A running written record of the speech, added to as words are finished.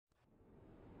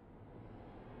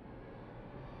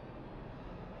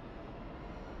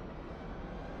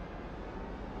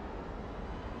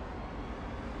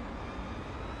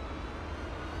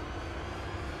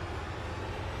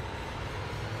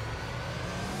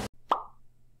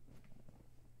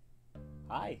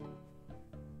Hi,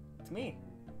 it's me.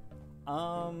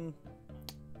 I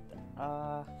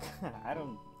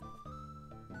don't.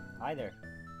 Hi there.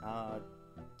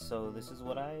 So this is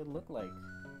what I look like.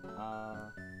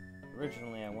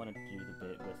 Originally I wanted to do the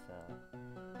bit with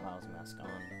Miles mask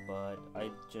on, but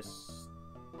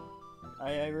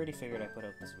I already figured I put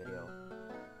out this video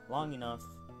long enough,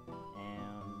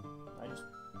 and I just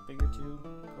figured to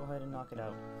go ahead and knock it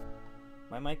out.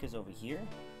 My mic is over here.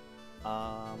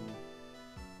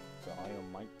 So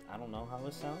I don't know how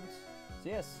this sounds. So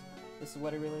yes, this is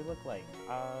what I really look like.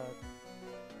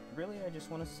 Really, I just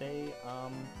want to say,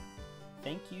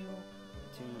 thank you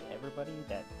to everybody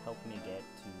that helped me get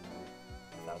to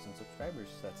 1,000 subscribers.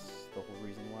 That's the whole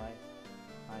reason why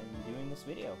I'm doing this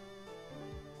video.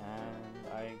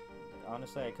 And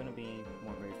honestly, I couldn't be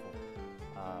more grateful.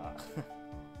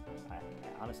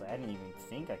 Honestly, I didn't even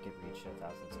think I could reach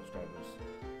 1,000 subscribers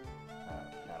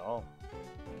at all.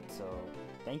 So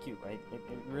thank you. It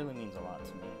really means a lot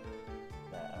to me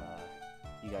that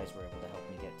you guys were able to help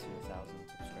me get to 1,000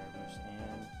 subscribers.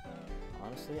 And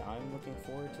honestly, I'm looking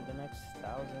forward to the next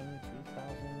 1,000,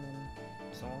 2,000,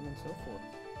 and so on and so forth.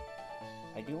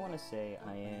 I do want to say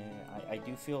I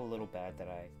do feel a little bad that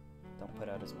I don't put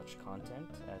out as much content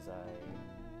as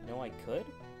I know I could,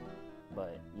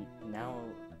 but now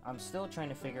I'm still trying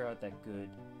to figure out that good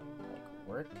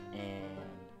work and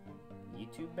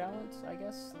YouTube balance, I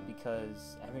guess,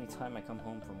 because every time I come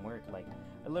home from work, I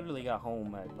literally got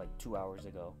home at 2 hours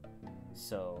ago,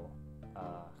 so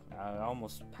I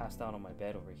almost passed out on my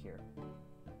bed over here,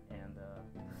 and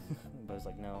but I was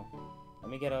like, no, let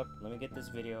me get up, let me get this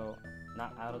video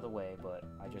not out of the way, but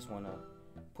I just want to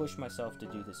push myself to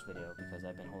do this video because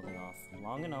I've been holding off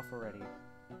long enough already,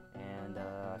 and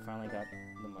I finally got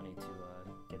the money to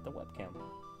get the webcam.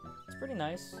 It's pretty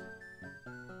nice.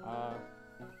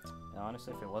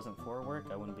 Honestly, if it wasn't for work,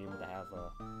 I wouldn't be able to have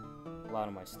a lot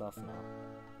of my stuff now,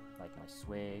 like my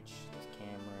Switch, this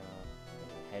camera,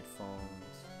 and headphones.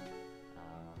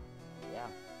 Yeah,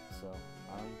 so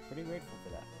I'm pretty grateful for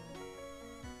that.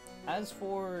 As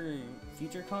for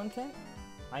future content,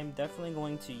 I'm definitely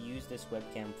going to use this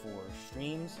webcam for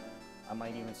streams. I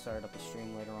might even start up a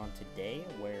stream later on today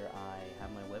where I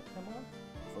have my webcam on,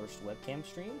 first webcam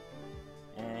stream,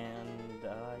 and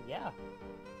yeah,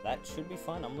 that should be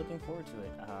fun. I'm looking forward to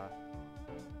it,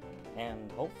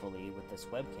 and hopefully with this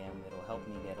webcam it'll help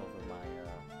me get over my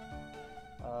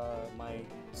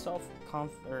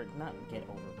not get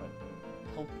over, but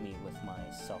help me with my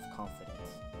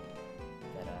self-confidence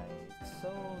that I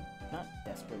so not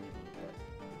desperately need,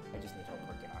 but I just need help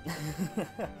working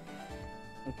on.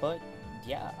 But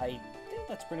yeah, I think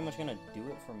that's pretty much gonna do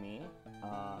it for me.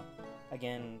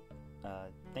 Again,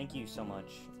 thank you so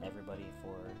much, everybody,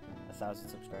 for 1,000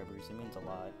 subscribers. It means a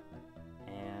lot,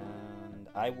 and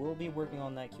I will be working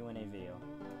on that Q&A video.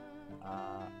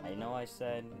 I know I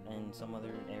said in some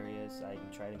other areas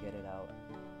I'd try to get it out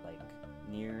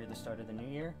near the start of the new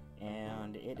year,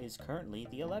 and it is currently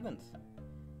the 11th.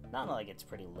 Not like it's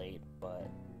pretty late, but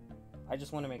I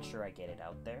just want to make sure I get it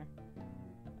out there,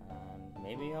 and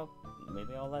maybe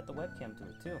I'll let the webcam do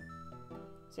it too.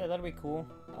 So yeah, that'll be cool.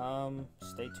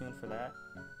 Stay tuned for that.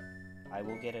 I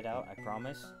will get it out, I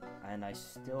promise. And I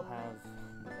still have,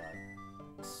 oh my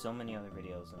god, so many other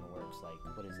videos in the works.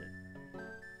 What is it?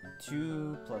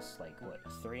 2 plus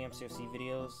 3 MCFC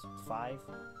videos?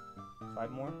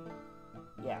 5 more?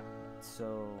 Yeah,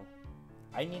 so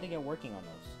I need to get working on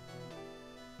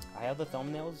those. I have the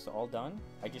thumbnails all done.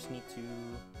 I just need to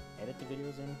edit the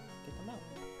videos and get them out.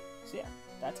 So yeah,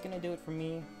 that's gonna do it for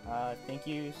me. Thank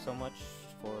you so much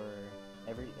for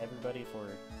everybody for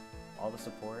all the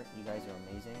support. You guys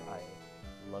are amazing.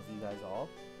 I love you guys all.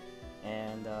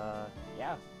 And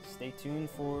yeah, stay tuned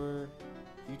for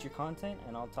future content,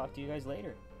 and I'll talk to you guys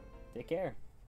later. Take care.